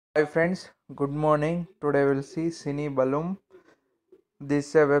Hi friends, good morning. Today we'll see cinebloom. This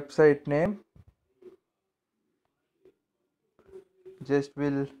is a website name. Just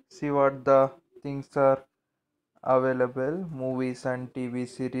we'll see what the things are available. Movies and TV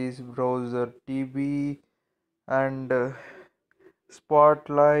series, browser, TV, and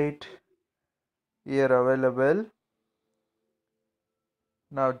Spotlight here available.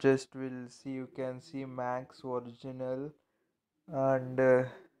 Now just we'll see. You can see Max original and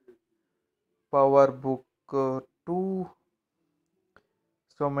PowerBook 2.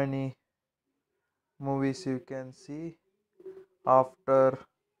 So many movies you can see after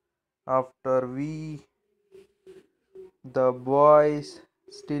we the boys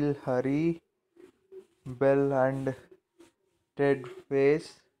still hurry, Bell and Ted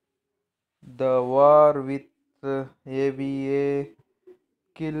face the war with AVA,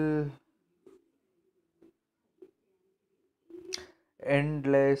 kill,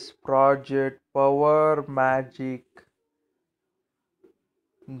 endless project, power, magic,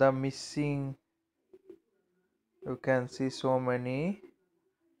 the missing. You can see so many.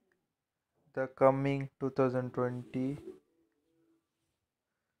 The coming 2020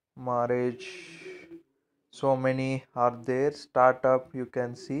 marriage. So many are there. Startup you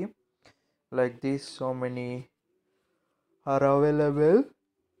can see like this. So many are available.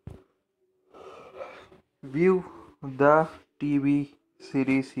 View the TV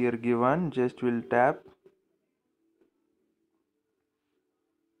series here given. Just will tap.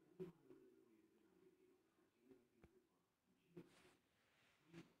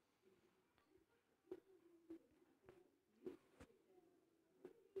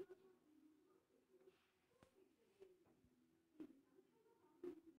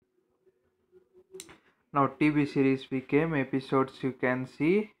 Now TV series became episodes you can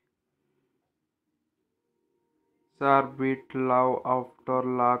see. Sarbit Love After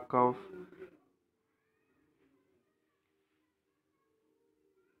Lack of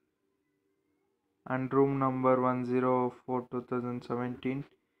and Room Number 104 2017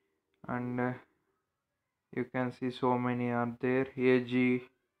 and you can see so many are there. AGT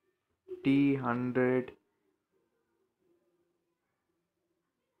 100.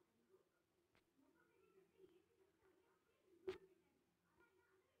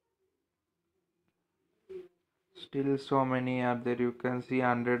 Still so many are there. You can see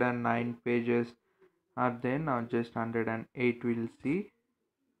 109 pages are there. Now just 108 we'll see.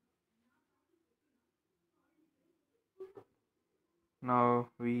 Now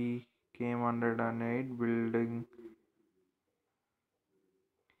we came 108 building.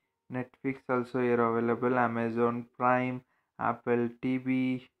 Netflix also here available. Amazon Prime, Apple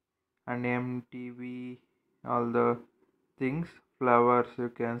TV and MTV, all the things. Flowers you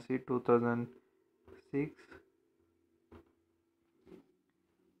can see 2006.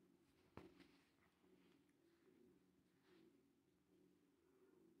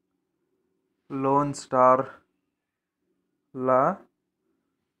 Lone Star La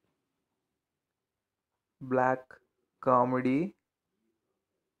Black Comedy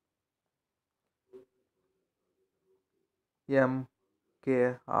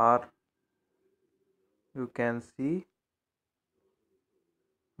MKR you can see.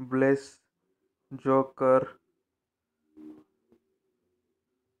 Bless Joker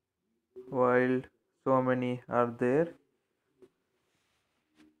Wild, so many are there.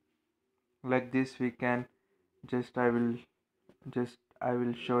 Like this we can just I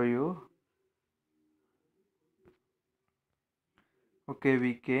will show you. Okay,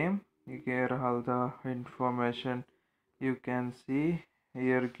 we came. Here all the information you can see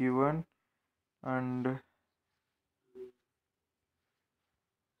here given and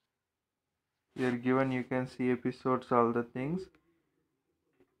here given you can see episodes all the things.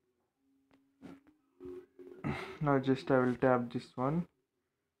 Now just I will tap this one.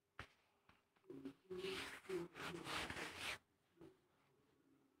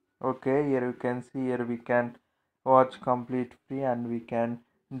 Okay, here you can see here we can watch complete free and we can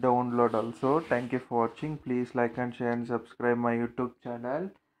download also. Thank you for watching. Please like and share and subscribe my YouTube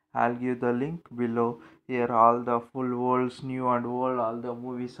channel. I'll give the link below. Here all the full worlds new and old, all the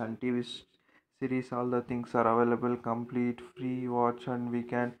movies and TV series, all the things are available complete free watch and we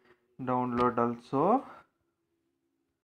can download also.